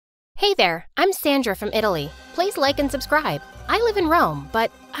Hey there, I'm Sandra from Italy. Please like and subscribe. I live in Rome,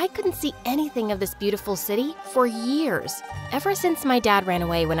 but I couldn't see anything of this beautiful city for years. Ever since my dad ran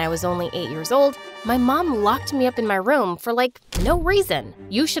away when I was only 8 years old, my mom locked me up in my room for no reason.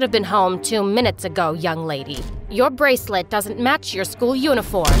 You should have been home 2 minutes ago, young lady. Your bracelet doesn't match your school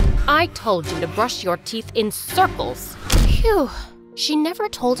uniform. I told you to brush your teeth in circles. Phew. She never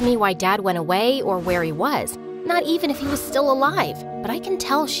told me why dad went away or where he was, not even if he was still alive, but I can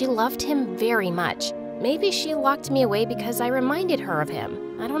tell she loved him very much. Maybe she locked me away because I reminded her of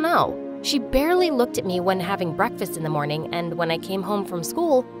him. I don't know. She barely looked at me when having breakfast in the morning, and when I came home from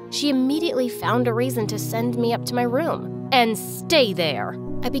school, she immediately found a reason to send me up to my room. And stay there.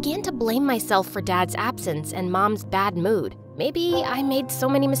 I began to blame myself for Dad's absence and Mom's bad mood. Maybe I made so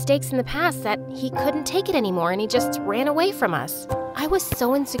many mistakes in the past that he couldn't take it anymore and he just ran away from us. I was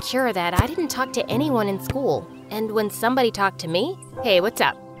so insecure that I didn't talk to anyone in school. And when somebody talked to me, hey, what's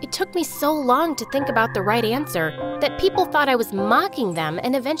up? It took me so long to think about the right answer that people thought I was mocking them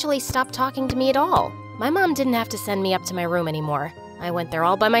and eventually stopped talking to me at all. My mom didn't have to send me up to my room anymore. I went there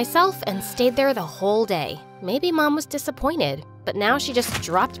all by myself and stayed there the whole day. Maybe Mom was disappointed, but now she just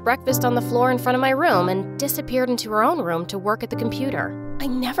dropped breakfast on the floor in front of my room and disappeared into her own room to work at the computer. I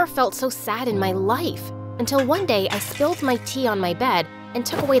never felt so sad in my life until one day I spilled my tea on my bed and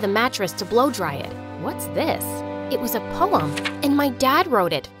took away the mattress to blow dry it. What's this? It was a poem, and my dad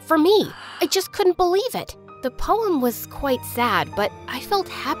wrote it, for me. I just couldn't believe it. The poem was quite sad, but I felt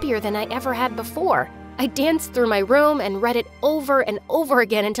happier than I ever had before. I danced through my room and read it over and over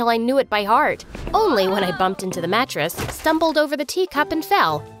again until I knew it by heart. Only when I bumped into the mattress, stumbled over the teacup and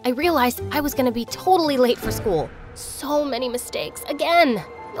fell, I realized I was gonna be totally late for school. So many mistakes, again.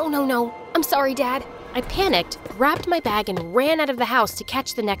 No, I'm sorry, Dad. I panicked, grabbed my bag, and ran out of the house to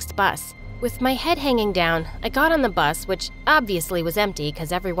catch the next bus. With my head hanging down, I got on the bus, which obviously was empty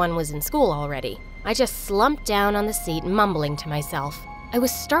because everyone was in school already. I just slumped down on the seat, mumbling to myself. I was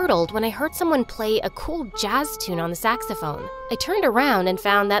startled when I heard someone play a cool jazz tune on the saxophone. I turned around and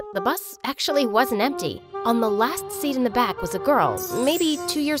found that the bus actually wasn't empty. On the last seat in the back was a girl, maybe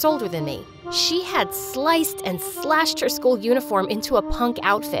 2 years older than me. She had sliced and slashed her school uniform into a punk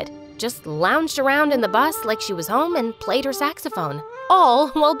outfit, just lounged around in the bus like she was home and played her saxophone, all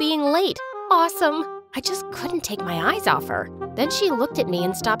while being late. Awesome! I just couldn't take my eyes off her. Then she looked at me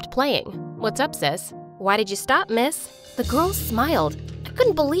and stopped playing. What's up, sis? Why did you stop, miss? The girl smiled. I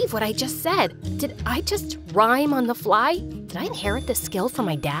couldn't believe what I just said. Did I just rhyme on the fly? Did I inherit this skill from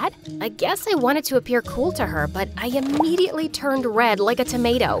my dad? I guess I wanted to appear cool to her, but I immediately turned red like a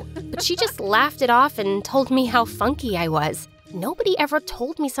tomato. But she just laughed it off and told me how funky I was. Nobody ever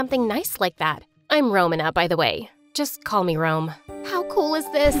told me something nice like that. I'm Romana, by the way. Just call me Rome. How cool is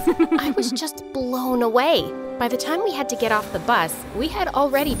this? I was just blown away. By the time we had to get off the bus, we had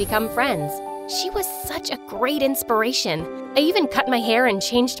already become friends. She was such a great inspiration. I even cut my hair and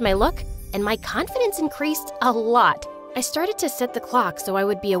changed my look, and my confidence increased a lot. I started to set the clock so I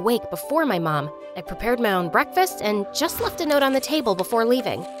would be awake before my mom. I prepared my own breakfast and just left a note on the table before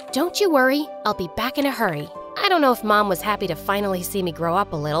leaving. Don't you worry, I'll be back in a hurry. I don't know if Mom was happy to finally see me grow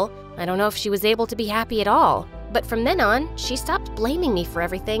up a little. I don't know if she was able to be happy at all. But from then on, she stopped blaming me for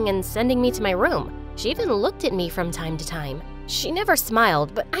everything and sending me to my room. She even looked at me from time to time. She never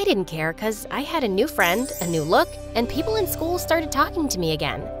smiled, but I didn't care because I had a new friend, a new look, and people in school started talking to me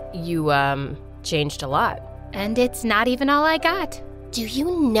again. You, changed a lot. And it's not even all I got. Do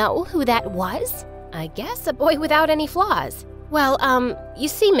you know who that was? I guess a boy without any flaws. Well, you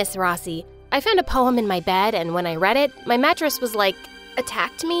see, Miss Rossi, I found a poem in my bed, and when I read it, my mattress was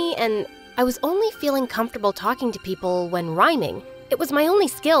attacked me, and I was only feeling comfortable talking to people when rhyming. It was my only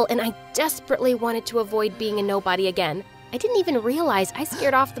skill, and I desperately wanted to avoid being a nobody again. I didn't even realize I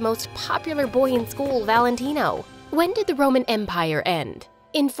scared off the most popular boy in school, Valentino. When did the Roman Empire end?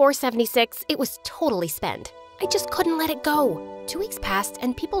 In 476, it was totally spent. I just couldn't let it go. 2 weeks passed,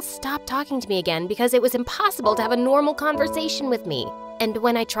 and people stopped talking to me again because it was impossible to have a normal conversation with me. And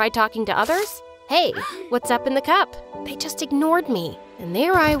when I tried talking to others, hey, what's up in the cup? They just ignored me. And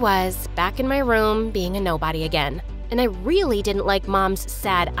there I was, back in my room, being a nobody again. And I really didn't like Mom's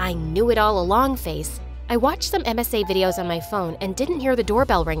sad, I knew it all along face. I watched some MSA videos on my phone and didn't hear the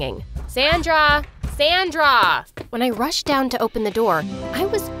doorbell ringing. Sandra! Sandra! When I rushed down to open the door, I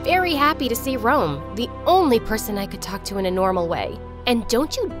was very happy to see Rome, the only person I could talk to in a normal way. And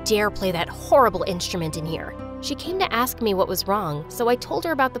don't you dare play that horrible instrument in here. She came to ask me what was wrong, so I told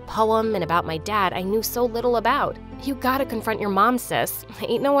her about the poem and about my dad I knew so little about. You gotta confront your mom, sis.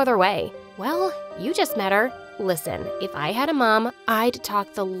 Ain't no other way. Well, you just met her. Listen, if I had a mom, I'd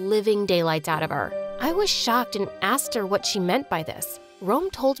talk the living daylights out of her. I was shocked and asked her what she meant by this.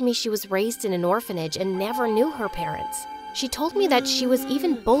 Rome told me she was raised in an orphanage and never knew her parents. She told me that she was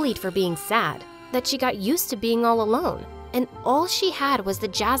even bullied for being sad, that she got used to being all alone, and all she had was the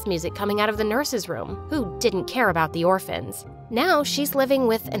jazz music coming out of the nurse's room, who didn't care about the orphans. Now she's living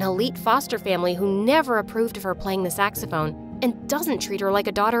with an elite foster family who never approved of her playing the saxophone and doesn't treat her like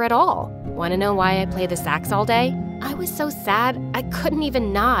a daughter at all. Want to know why I play the sax all day? I was so sad I couldn't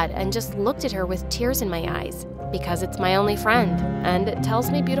even nod and just looked at her with tears in my eyes. Because it's my only friend, and it tells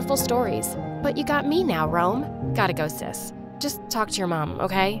me beautiful stories. But you got me now, Rome. Gotta go, sis. Just talk to your mom,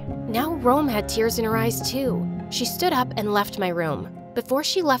 okay? Now Rome had tears in her eyes too. She stood up and left my room. Before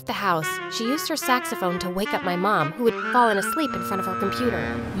she left the house, she used her saxophone to wake up my mom, who had fallen asleep in front of her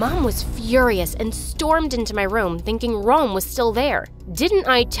computer. Mom was furious and stormed into my room, thinking Rome was still there. Didn't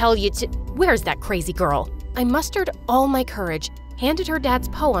I tell you to— Where's that crazy girl? I mustered all my courage, handed her dad's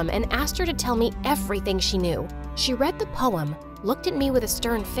poem, and asked her to tell me everything she knew. She read the poem, looked at me with a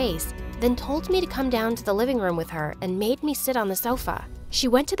stern face, then told me to come down to the living room with her and made me sit on the sofa. She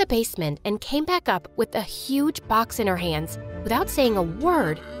went to the basement and came back up with a huge box in her hands. Without saying a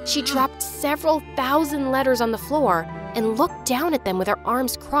word, she dropped several thousand letters on the floor and looked down at them with her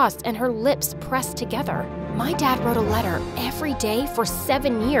arms crossed and her lips pressed together. My dad wrote a letter every day for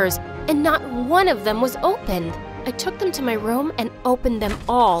 7 years, and not one of them was opened. I took them to my room and opened them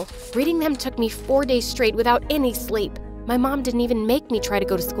all. Reading them took me 4 days straight without any sleep. My mom didn't even make me try to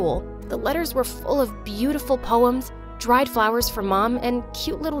go to school. The letters were full of beautiful poems, dried flowers for Mom, and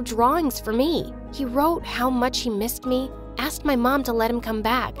cute little drawings for me. He wrote how much he missed me, asked my mom to let him come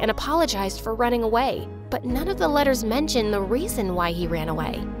back, and apologized for running away. But none of the letters mentioned the reason why he ran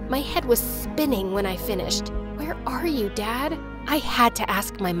away. My head was spinning when I finished. Where are you, Dad? I had to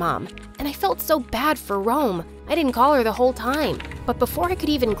ask my mom, and I felt so bad for Rome. I didn't call her the whole time, but before I could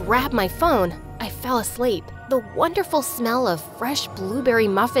even grab my phone, I fell asleep. The wonderful smell of fresh blueberry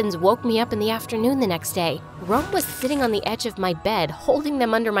muffins woke me up in the afternoon the next day. Rome was sitting on the edge of my bed, holding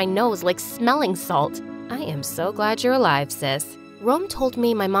them under my nose like smelling salt. I am so glad you're alive, sis. Rome told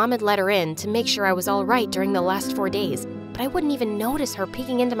me my mom had let her in to make sure I was all right during the last 4 days, but I wouldn't even notice her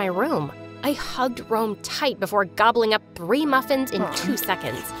peeking into my room. I hugged Rome tight before gobbling up 3 muffins in 2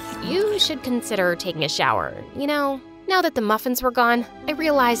 seconds. You should consider taking a shower. You know, now that the muffins were gone, I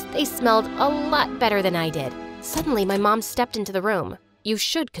realized they smelled a lot better than I did. Suddenly, my mom stepped into the room. You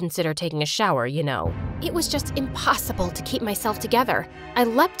should consider taking a shower, you know. It was just impossible to keep myself together. I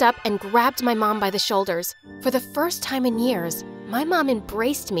leapt up and grabbed my mom by the shoulders. For the first time in years, my mom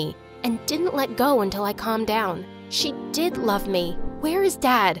embraced me and didn't let go until I calmed down. She did love me. Where is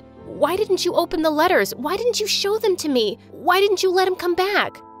Dad? Why didn't you open the letters? Why didn't you show them to me? Why didn't you let him come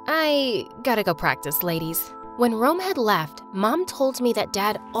back? I gotta go practice, ladies. When Rome had left, Mom told me that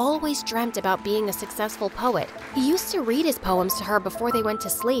Dad always dreamt about being a successful poet. He used to read his poems to her before they went to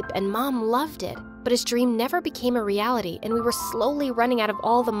sleep, and Mom loved it. But his dream never became a reality, and we were slowly running out of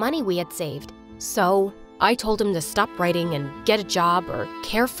all the money we had saved. So I told him to stop writing and get a job or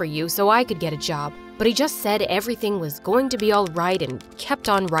care for you so I could get a job. But he just said everything was going to be all right and kept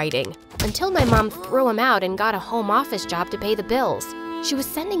on writing. Until my mom threw him out and got a home office job to pay the bills. She was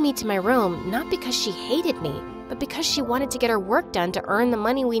sending me to my room not because she hated me, but because she wanted to get her work done to earn the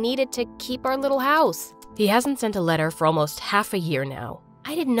money we needed to keep our little house. He hasn't sent a letter for almost half a year now.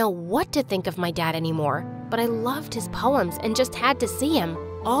 I didn't know what to think of my dad anymore, but I loved his poems and just had to see him.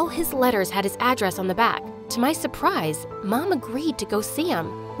 All his letters had his address on the back. To my surprise, Mom agreed to go see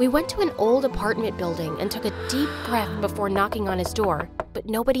him. We went to an old apartment building and took a deep breath before knocking on his door, but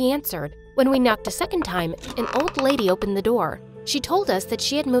nobody answered. When we knocked a second time, an old lady opened the door. She told us that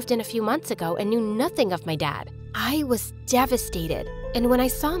she had moved in a few months ago and knew nothing of my dad. I was devastated, and when I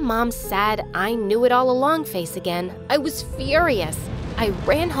saw Mom's sad, I knew it all along face again, I was furious. I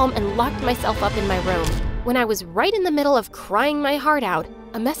ran home and locked myself up in my room. When I was right in the middle of crying my heart out,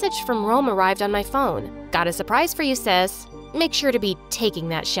 a message from Rome arrived on my phone. Got a surprise for you, sis. Make sure to be taking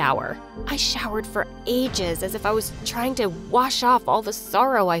that shower. I showered for ages as if I was trying to wash off all the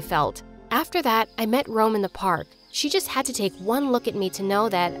sorrow I felt. After that, I met Rome in the park. She just had to take one look at me to know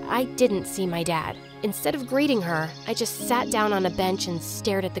that I didn't see my dad. Instead of greeting her, I just sat down on a bench and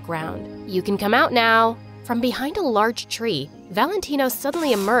stared at the ground. You can come out now. From behind a large tree, Valentino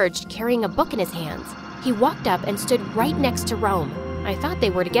suddenly emerged carrying a book in his hands. He walked up and stood right next to Rome. I thought they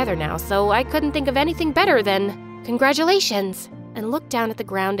were together now, so I couldn't think of anything better than, "Congratulations," and looked down at the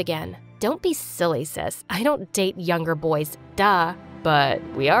ground again. Don't be silly, sis. I don't date younger boys, duh. But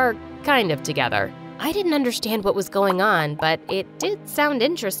we are kind of together. I didn't understand what was going on, but it did sound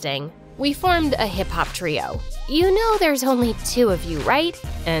interesting. We formed a hip-hop trio. You know there's only 2 of you, right?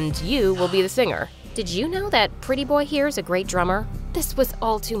 And you will be the singer. Did you know that Pretty Boy here is a great drummer? This was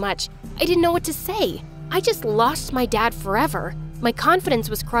all too much. I didn't know what to say. I just lost my dad forever. My confidence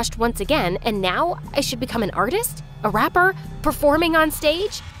was crushed once again, and now I should become an artist? A rapper? Performing on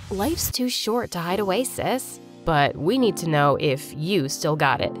stage? Life's too short to hide away, sis. But we need to know if you still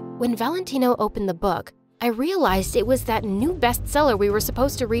got it. When Valentino opened the book, I realized it was that new bestseller we were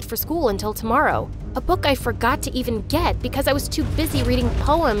supposed to read for school until tomorrow. A book I forgot to even get because I was too busy reading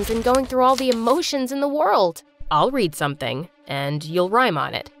poems and going through all the emotions in the world. I'll read something, and you'll rhyme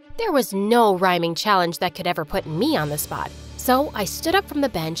on it. There was no rhyming challenge that could ever put me on the spot. So I stood up from the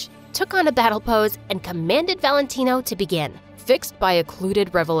bench, took on a battle pose, and commanded Valentino to begin. Fixed by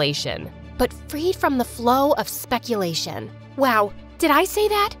occluded revelation, but freed from the flow of speculation. Wow, did I say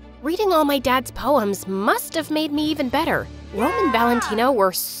that? Reading all my dad's poems must have made me even better. Rome and Valentino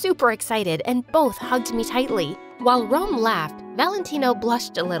were super excited and both hugged me tightly. While Rome laughed, Valentino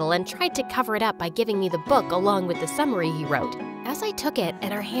blushed a little and tried to cover it up by giving me the book along with the summary he wrote. As I took it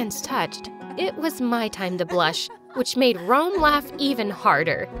and our hands touched, it was my time to blush, which made Rome laugh even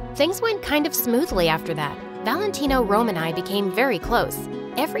harder. Things went kind of smoothly after that. Valentino, Rome, and I became very close.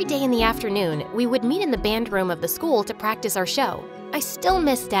 Every day in the afternoon, we would meet in the band room of the school to practice our show. I still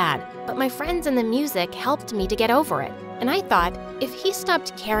miss Dad, but my friends and the music helped me to get over it. And I thought, if he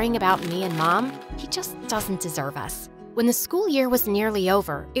stopped caring about me and Mom, he just doesn't deserve us. When the school year was nearly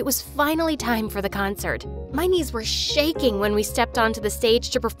over, it was finally time for the concert. My knees were shaking when we stepped onto the stage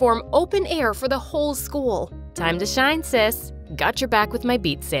to perform open air for the whole school. Time to shine, sis. Got your back with my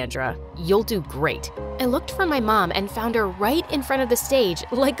beats, Sandra. You'll do great. I looked for my mom and found her right in front of the stage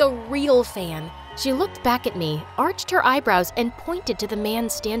like a real fan. She looked back at me, arched her eyebrows, and pointed to the man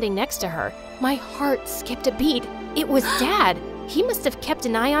standing next to her. My heart skipped a beat. It was Dad. He must have kept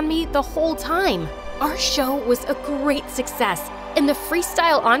an eye on me the whole time. Our show was a great success, and the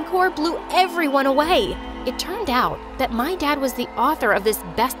freestyle encore blew everyone away. It turned out that my dad was the author of this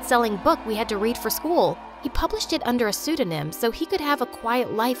best-selling book we had to read for school. He published it under a pseudonym so he could have a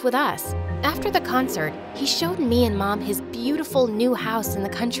quiet life with us. After the concert, he showed me and Mom his beautiful new house in the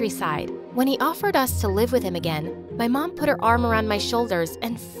countryside. When he offered us to live with him again, my mom put her arm around my shoulders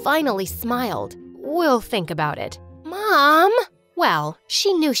and finally smiled. We'll think about it. Mom! Well,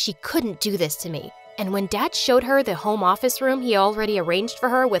 she knew she couldn't do this to me. And when Dad showed her the home office room he already arranged for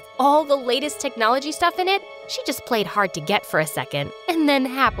her with all the latest technology stuff in it, she just played hard to get for a second and then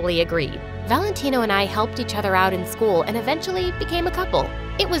happily agreed. Valentino and I helped each other out in school and eventually became a couple.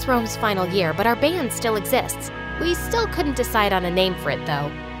 It was Rome's final year, but our band still exists. We still couldn't decide on a name for it,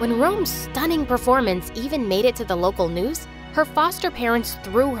 though. When Rome's stunning performance even made it to the local news, her foster parents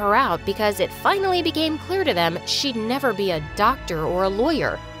threw her out because it finally became clear to them she'd never be a doctor or a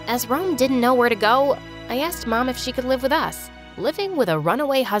lawyer. As Rome didn't know where to go, I asked Mom if she could live with us. Living with a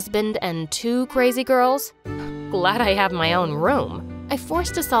runaway husband and 2 crazy girls? Glad I have my own room. I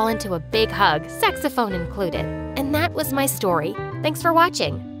forced us all into a big hug, saxophone included. And that was my story. Thanks for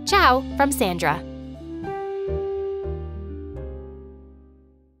watching. Ciao from Sandra.